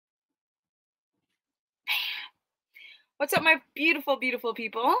What's up, my beautiful, beautiful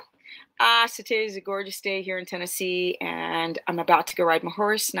people? So today is a gorgeous day here in Tennessee, and I'm about to go ride my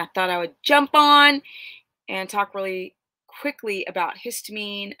horse, and I thought I would jump on and talk really quickly about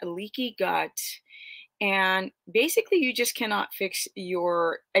histamine, a leaky gut, and basically you just cannot fix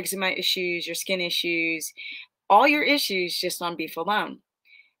your eczema issues, your skin issues, all your issues just on beef alone.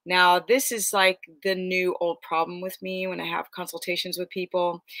 Now, this is like the new old problem with me when I have consultations with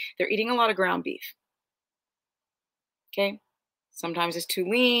people. They're eating a lot of ground beef. Okay. Sometimes it's too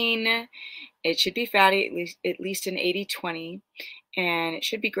lean. It should be fatty, at least an 80-20, and it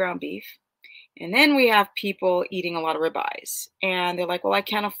should be ground beef. And then we have people eating a lot of ribeyes. And they're like, well, I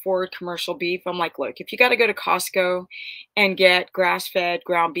can't afford commercial beef. I'm like, look, if you got to go to Costco and get grass-fed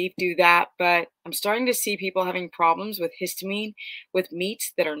ground beef, do that. But I'm starting to see people having problems with histamine with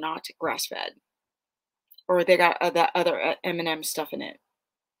meats that are not grass-fed. Or they got that other M&M stuff in it.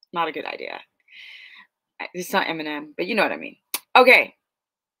 Not a good idea. It's not M&M, but you know what I mean. Okay,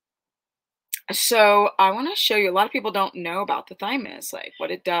 so I want to show you, a lot of people don't know about the thymus, like what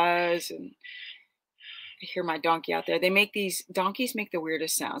it does. And I hear my donkey out there. Donkeys make the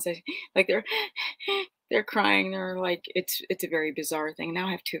weirdest sounds. Like they're crying. They're like, it's a very bizarre thing. Now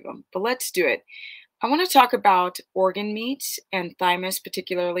I have two of them, but let's do it. I want to talk about organ meats and thymus,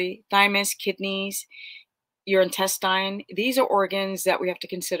 particularly thymus, kidneys, your intestine. These are organs that we have to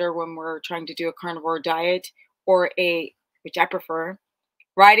consider when we're trying to do a carnivore diet, or which I prefer,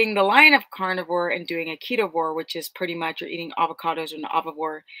 riding the line of carnivore and doing a ketovore, which is pretty much you're eating avocados, or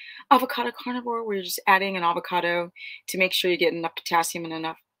an avocado carnivore, where you're just adding an avocado to make sure you get enough potassium and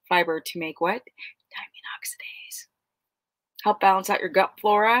enough fiber to make what? Thiamine oxidase. Help balance out your gut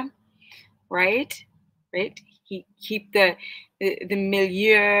flora, right? Right? Keep the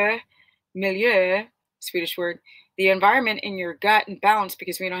milieu, Swedish word, the environment in your gut in balance,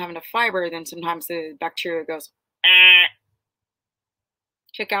 because when you don't have enough fiber, then sometimes the bacteria goes, ah.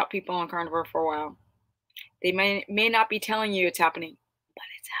 Check out people on carnivore for a while. They may not be telling you it's happening, but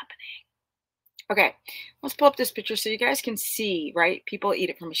it's happening. Okay, let's pull up this picture so you guys can see, right? People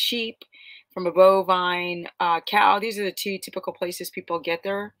eat it from a sheep, from a bovine, cow. These are the two typical places people get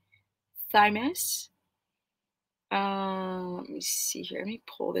their thymus. Let me see here. Let me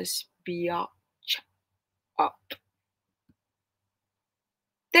pull this biatch up.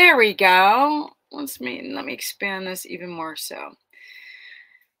 There we go. Let me expand this even more so.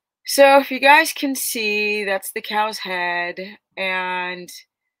 So if you guys can see, that's the cow's head. And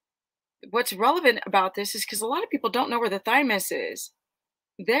what's relevant about this is because a lot of people don't know where the thymus is.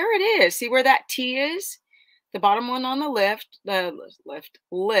 There it is. See where that T is? The bottom one on the left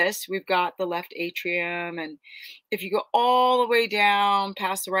list, we've got the left atrium. And if you go all the way down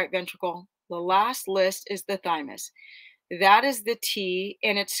past the right ventricle, the last list is the thymus. That is the T,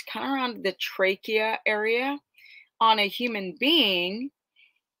 and it's kind of around the trachea area. On a human being,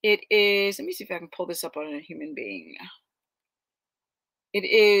 it is, let me see if I can pull this up on a human being. It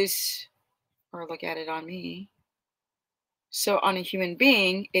is, or look at it on me. So on a human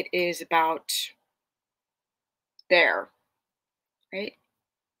being, it is about there, right?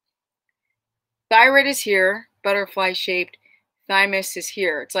 Thyroid is here, butterfly shaped. Thymus is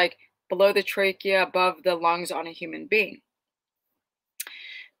here. It's like below the trachea, above the lungs on a human being.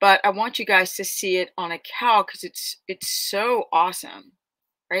 But I want you guys to see it on a cow because it's so awesome,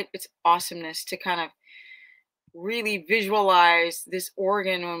 right? It's awesomeness to kind of really visualize this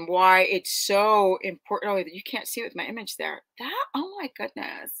organ and why it's so important. Oh, you can't see it with my image there. Oh my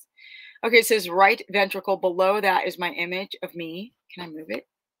goodness. Okay, it says right ventricle. Below that is my image of me. Can I move it?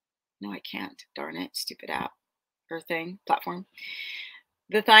 No, I can't. Darn it. Stupid app or thing, platform.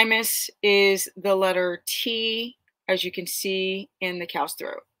 The thymus is the letter T, as you can see in the cow's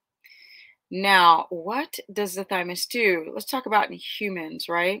throat. Now, what does the thymus do? Let's talk about in humans,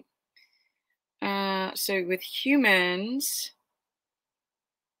 right? So with humans,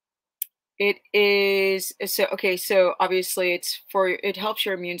 it is, so obviously it helps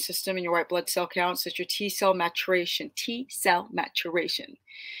your immune system and your white blood cell count. So it's your T cell maturation.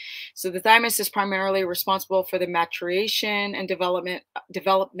 So the thymus is primarily responsible for the maturation and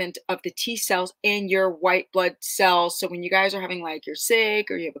development of the T cells in your white blood cells. So when you guys are having, like, you're sick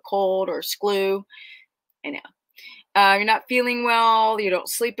or you have a cold or a flu, I know, you're not feeling well, you don't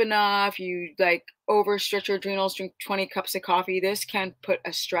sleep enough, you like overstretch your adrenals, drink 20 cups of coffee, this can put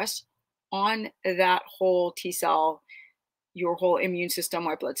a stress on that whole T cell, your whole immune system,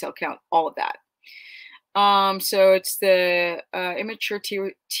 white blood cell count, all of that. So it's the immature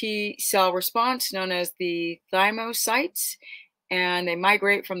T cell response known as the thymocytes, and they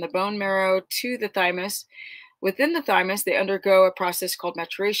migrate from the bone marrow to the thymus. Within the thymus, they undergo a process called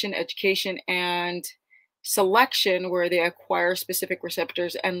maturation, education, and selection, where they acquire specific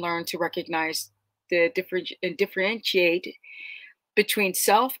receptors and learn to recognize the and differentiate between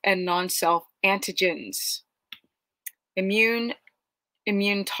self and non-self antigens. Immune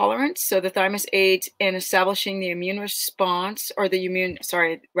tolerance. So the thymus aids in establishing the immune response, or the immune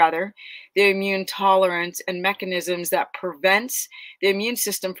tolerance and mechanisms that prevents the immune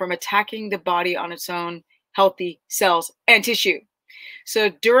system from attacking the body on its own healthy cells and tissue. So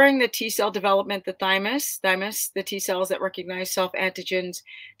during the T cell development, the thymus, the T cells that recognize self antigens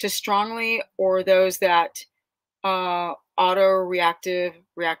to strongly, or those that reactive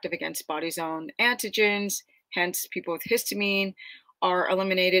against body's own antigens, hence people with histamine, are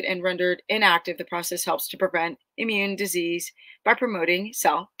eliminated and rendered inactive. The process helps to prevent immune disease by promoting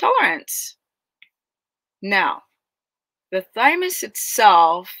cell tolerance. Now, the thymus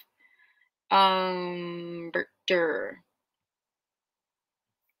itself,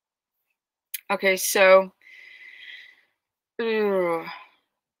 okay, so,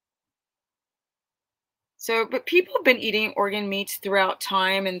 but people have been eating organ meats throughout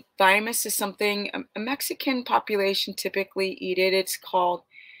time, and thymus is something a Mexican population typically eat it. It's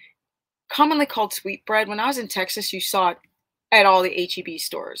commonly called sweetbread. When I was in Texas, you saw it at all the HEB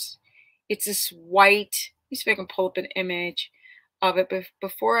stores. It's this white, let me see if I can pull up an image of it. But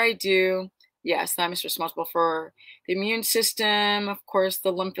before I do, yes, thymus is responsible for the immune system, of course,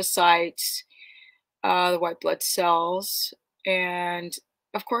 the lymphocytes, the white blood cells, and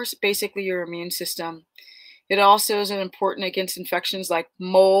of course, basically your immune system. It also is important against infections like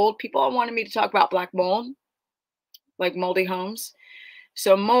mold. People all wanted me to talk about black mold, like moldy homes.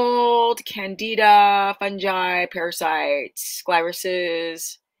 So mold, candida, fungi, parasites,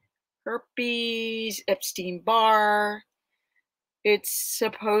 viruses, herpes, Epstein-Barr. It's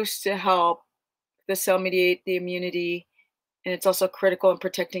supposed to help the cell mediate the immunity, and it's also critical in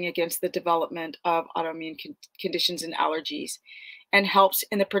protecting against the development of autoimmune conditions and allergies, and helps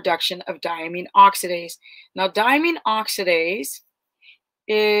in the production of diamine oxidase. Now, diamine oxidase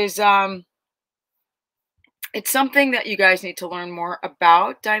is it's something that you guys need to learn more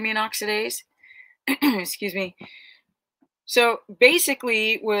about, diamine oxidase. Excuse me. So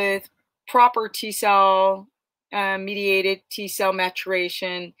basically, with proper T cell mediated T cell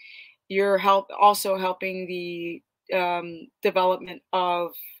maturation, you're also helping the development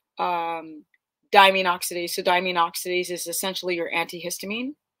of diamine oxidase. So diamine oxidase is essentially your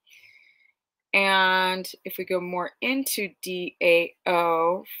antihistamine. And if we go more into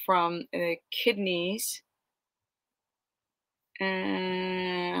DAO from the kidneys,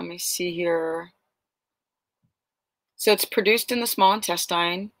 let me see here. So it's produced in the small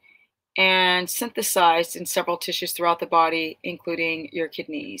intestine and synthesized in several tissues throughout the body, including your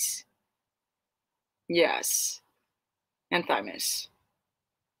kidneys. Yes, and thymus.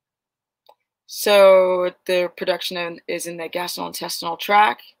 So the production is in the gastrointestinal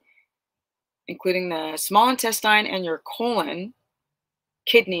tract, including the small intestine and your colon,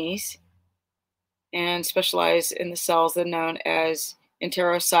 kidneys, and specialize in the cells that are known as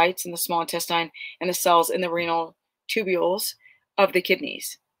enterocytes in the small intestine and the cells in the renal tubules of the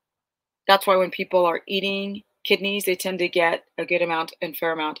kidneys. That's why when people are eating kidneys, they tend to get a good amount and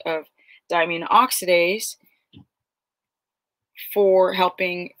fair amount of diamine oxidase for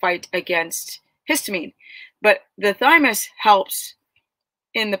helping fight against histamine. But the thymus helps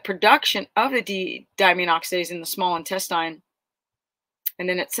in the production of the diamine oxidase in the small intestine, and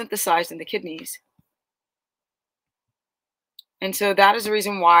then it's synthesized in the kidneys. And so that is the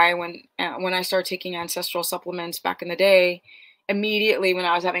reason why when I started taking ancestral supplements back in the day, immediately when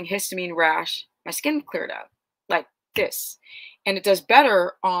I was having histamine rash, my skin cleared up like this. And it does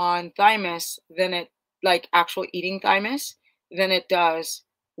better on thymus than it, like actual eating thymus, than it does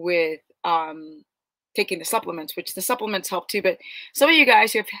with taking the supplements, which the supplements help too. But some of you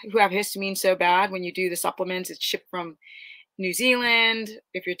guys who have histamine so bad, when you do the supplements, it's shipped from New Zealand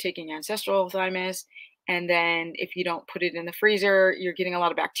if you're taking ancestral thymus. And then if you don't put it in the freezer, you're getting a lot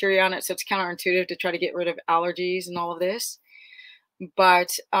of bacteria on it. So it's counterintuitive to try to get rid of allergies and all of this.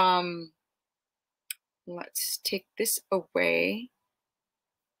 But let's take this away.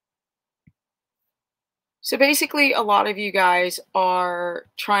 So basically, a lot of you guys are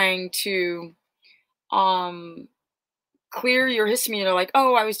trying to clear your histamine. You're like,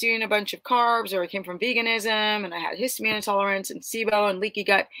 oh, I was doing a bunch of carbs, or I came from veganism and I had histamine intolerance and SIBO and leaky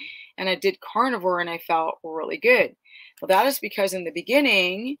gut, and I did carnivore and I felt really good. Well, that is because in the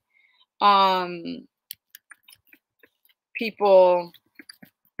beginning, people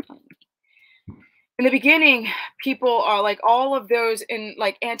in the beginning, people are like all of those in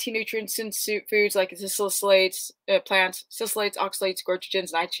like anti-nutrients in foods like salicylates, plants, salicylates, oxalates,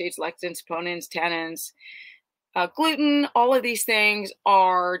 goitrogens, nightshades, lectins, saponins, tannins, gluten. All of these things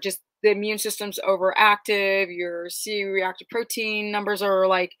are just the immune system's overactive. Your C-reactive protein numbers are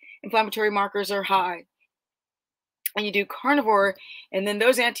like inflammatory markers are high. And you do carnivore, and then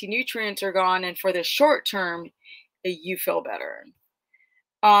those anti-nutrients are gone, and for the short term, you feel better.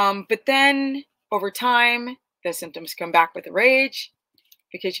 But then over time, the symptoms come back with rage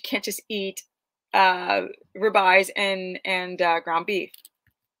because you can't just eat ribeyes and ground beef.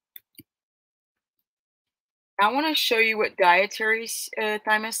 I want to show you what dietary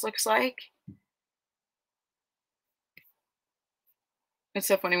thymus looks like. It's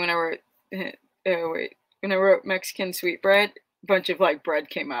so funny when I wrote, when I wrote Mexican sweetbread, a bunch of like bread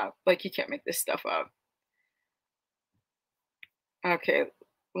came up. Like you can't make this stuff up. Okay,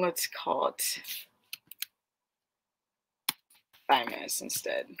 let's call it thymus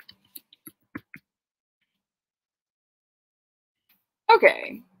instead.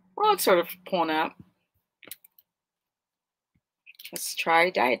 Okay, well, it's sort of pulling up. Let's try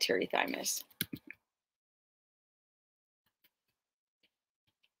dietary thymus.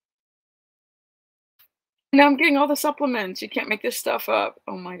 Now I'm getting all the supplements. You can't make this stuff up.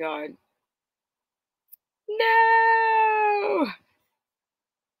 Oh my God. No.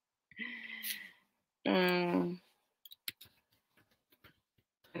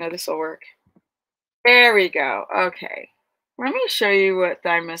 I know this will work. There we go. Okay. Let me show you what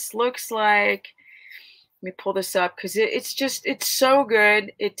thymus looks like. Let me pull this up because it's so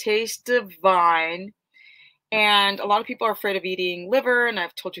good. It tastes divine. And a lot of people are afraid of eating liver. And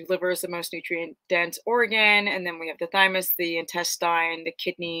I've told you liver is the most nutrient dense organ. And then we have the thymus, the intestine, the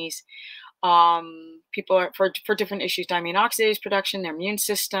kidneys. People are for different issues, thiamine oxidase production, their immune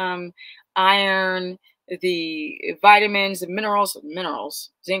system, iron, the vitamins, the minerals,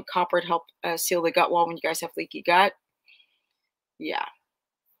 zinc, copper to help seal the gut wall when you guys have leaky gut. Yeah.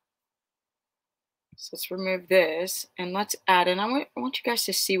 So let's remove this and let's add in. I want you guys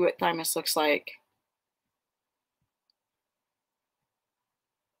to see what thymus looks like.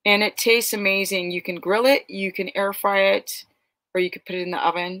 And it tastes amazing. You can grill it, you can air fry it, or you could put it in the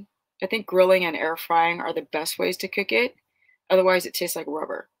oven. I think grilling and air frying are the best ways to cook it. Otherwise, it tastes like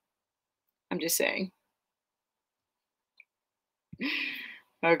rubber. I'm just saying.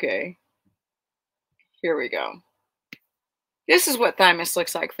 Okay. Here we go. This is what thymus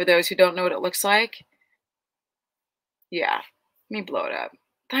looks like for those who don't know what it looks like. Yeah. Let me blow it up.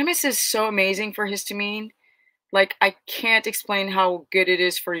 Thymus is so amazing for histamine. Like, I can't explain how good it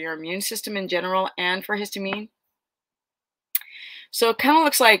is for your immune system in general and for histamine. So it kind of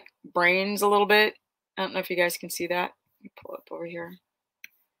looks like brains a little bit. I don't know if you guys can see that. Let me pull up over here.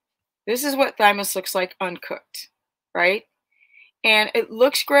 This is what thymus looks like uncooked, right? And it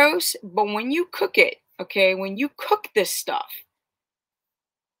looks gross, but when you cook it, okay, when you cook this stuff,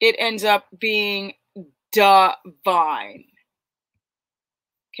 it ends up being divine.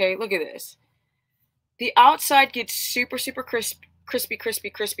 Okay, look at this. The outside gets super, super crispy.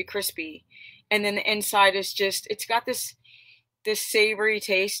 And then the inside is just, it's got this savory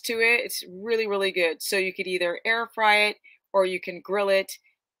taste to it. It's really, really good. So you could either air fry it or you can grill it.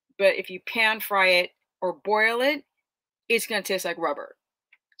 But if you pan fry it or boil it, it's going to taste like rubber.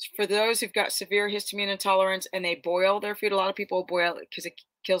 For those who've got severe histamine intolerance and they boil their food, a lot of people boil it because it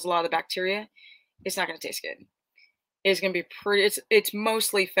kills a lot of the bacteria. It's not going to taste good. It's going to be pretty, it's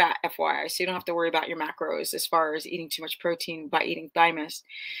mostly fat, FYI. So you don't have to worry about your macros as far as eating too much protein by eating thymus.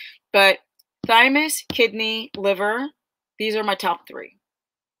 But thymus, kidney, liver, these are my top 3.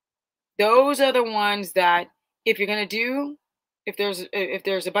 Those are the ones that if you're going to do, if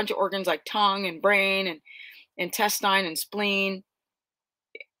there's a bunch of organs like tongue and brain and intestine and spleen,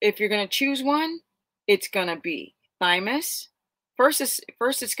 if you're going to choose one, it's going to be thymus. First,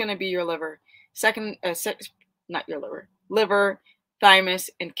 it's going to be your liver. Second, not your liver, thymus,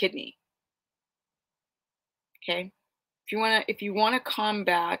 and kidney. Okay. If you want to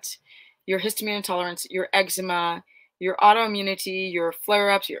combat your histamine intolerance, your eczema, your autoimmunity, your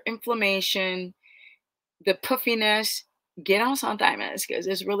flare-ups, your inflammation, the puffiness, get on some thymus because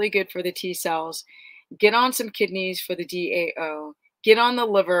it's really good for the T cells. Get on some kidneys for the DAO. Get on the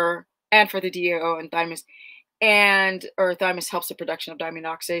liver and for the DAO and thymus, or thymus helps the production of thiamine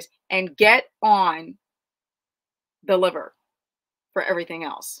oxidase, and get on the liver for everything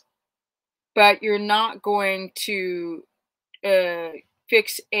else. But you're not going to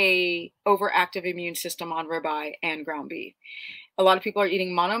fix a overactive immune system on ribeye and ground beef. A lot of people are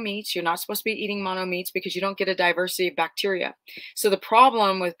eating mono meats. You're not supposed to be eating mono meats because you don't get a diversity of bacteria. So the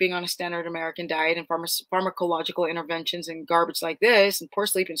problem with being on a standard American diet and pharmacological interventions and garbage like this and poor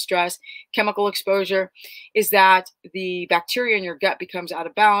sleep and stress, chemical exposure, is that the bacteria in your gut becomes out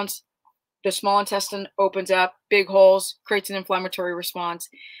of balance. The small intestine opens up, big holes, creates an inflammatory response,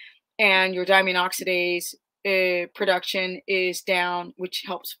 and your diamine oxidase production is down, which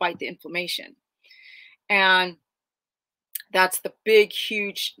helps fight the inflammation. And that's the big,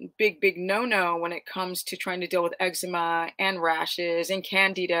 huge, big no-no when it comes to trying to deal with eczema and rashes and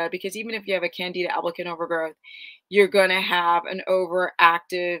candida, because even if you have a candida albicans overgrowth, you're going to have an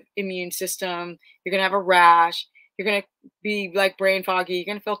overactive immune system. You're going to have a rash. You're going to be like brain foggy. You're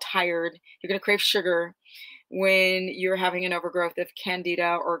going to feel tired. You're going to crave sugar when you're having an overgrowth of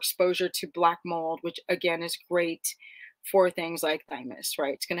candida or exposure to black mold, which again is great for things like thymus,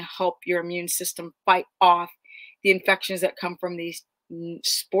 right? It's going to help your immune system fight off the infections that come from these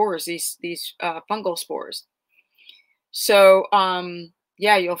spores, these fungal spores. So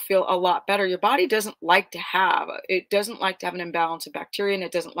yeah, you'll feel a lot better. Your body doesn't like to have an imbalance of bacteria, and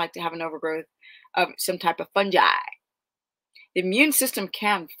it doesn't like to have an overgrowth of some type of fungi. The immune system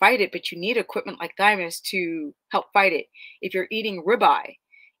can fight it, but you need equipment like thymus to help fight it. If you're eating ribeye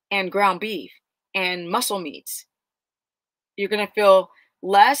and ground beef and muscle meats, you're going to feel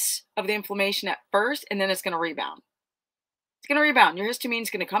less of the inflammation at first, and then it's going to rebound. It's going to rebound. Your histamine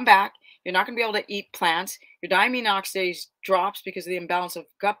is going to come back. You're not going to be able to eat plants. Your diamine oxidase drops because of the imbalance of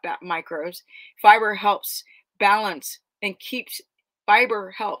gut microbes. Fiber helps balance and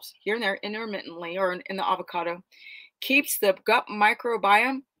fiber helps here and there intermittently, or in the avocado, keeps the gut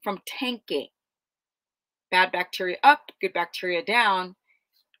microbiome from tanking. Bad bacteria up, good bacteria down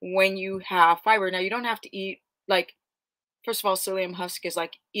when you have fiber. Now, you don't have to eat, like, first of all, psyllium husk is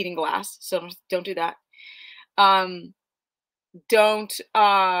like eating glass, so don't do that. Somebody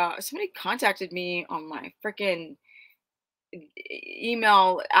contacted me on my freaking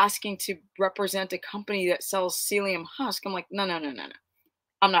email asking to represent a company that sells psyllium husk. I'm like, no.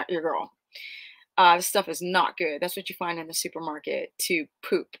 I'm not your girl. This stuff is not good. That's what you find in the supermarket to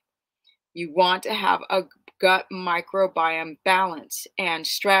poop. You want to have a gut microbiome balance, and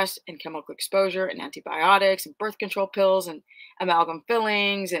stress and chemical exposure and antibiotics and birth control pills and amalgam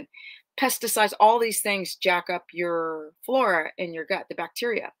fillings and pesticides, all these things jack up your flora in your gut, the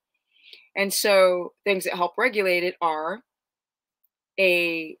bacteria. And so things that help regulate it are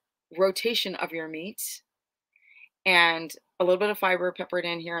a rotation of your meats and a little bit of fiber peppered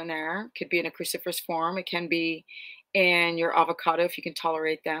in here and there. Could be in a cruciferous form. It can be in your avocado if you can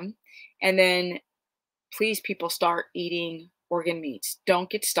tolerate them. And then please, people, start eating organ meats. Don't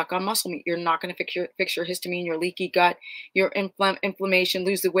get stuck on muscle meat. You're not going to fix your histamine, your leaky gut, your inflammation,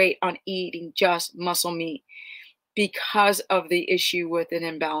 lose the weight on eating just muscle meat because of the issue with an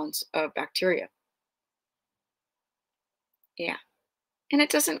imbalance of bacteria. Yeah. And it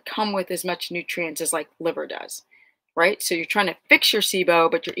doesn't come with as much nutrients as like liver does, right? So you're trying to fix your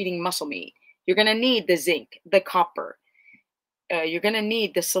SIBO, but you're eating muscle meat. You're going to need the zinc, the copper. You're going to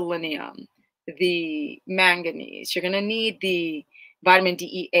need the selenium, the manganese. You're going to need the vitamin D,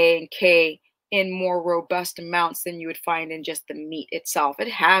 E, A, and K in more robust amounts than you would find in just the meat itself. It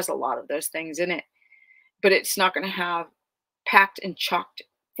has a lot of those things in it, but it's not going to have packed and chocked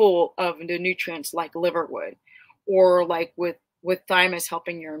full of the nutrients like liver would, or like with thymus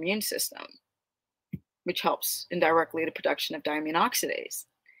helping your immune system, which helps indirectly the production of diamine oxidase,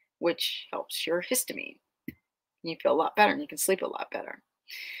 which helps your histamine. You feel a lot better and you can sleep a lot better.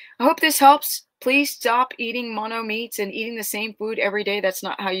 I hope this helps. Please stop eating mono meats and eating the same food every day. That's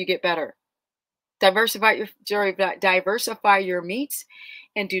not how you get better. Diversify your meats,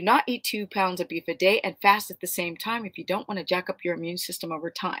 and do not eat 2 pounds of beef a day and fast at the same time if you don't want to jack up your immune system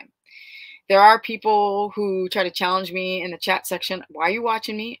over time. There are people who try to challenge me in the chat section. Why are you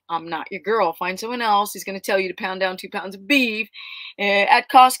watching me? I'm not your girl. Find someone else who's going to tell you to pound down 2 pounds of beef at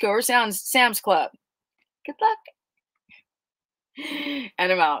Costco or Sam's Club. Good luck.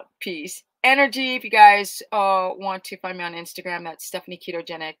 And I'm out. Peace. Energy. If you guys want to find me on Instagram, that's Stephanie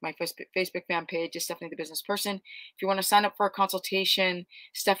Ketogenic. My Facebook fan page is Stephanie the Business Person. If you want to sign up for a consultation,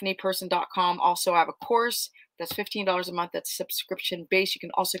 stephanieperson.com. Also, I have a course that's $15 a month. That's subscription based. You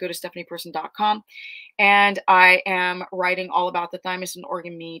can also go to stephanieperson.com. And I am writing all about the thymus and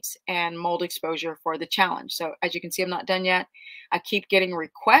organ meats and mold exposure for the challenge. So as you can see, I'm not done yet. I keep getting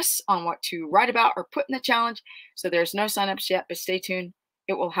requests on what to write about or put in the challenge. So there's no signups yet, but stay tuned.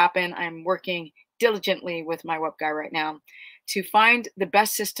 It will happen. I'm working diligently with my web guy right now to find the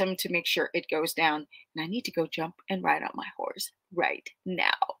best system to make sure it goes down. And I need to go jump and ride on my horse right now.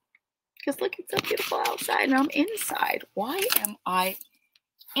 Because look, it's so beautiful outside and I'm inside. Why am I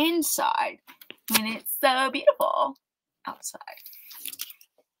inside when it's so beautiful outside?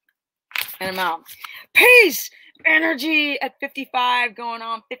 And I'm out. Peace! Energy at 55, going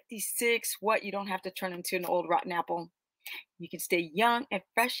on 56. What? You don't have to turn into an old rotten apple. You can stay young and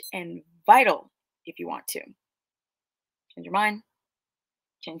fresh and vital if you want to. Change your mind.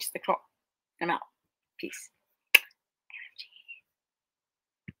 Change the clock. I'm out. Peace.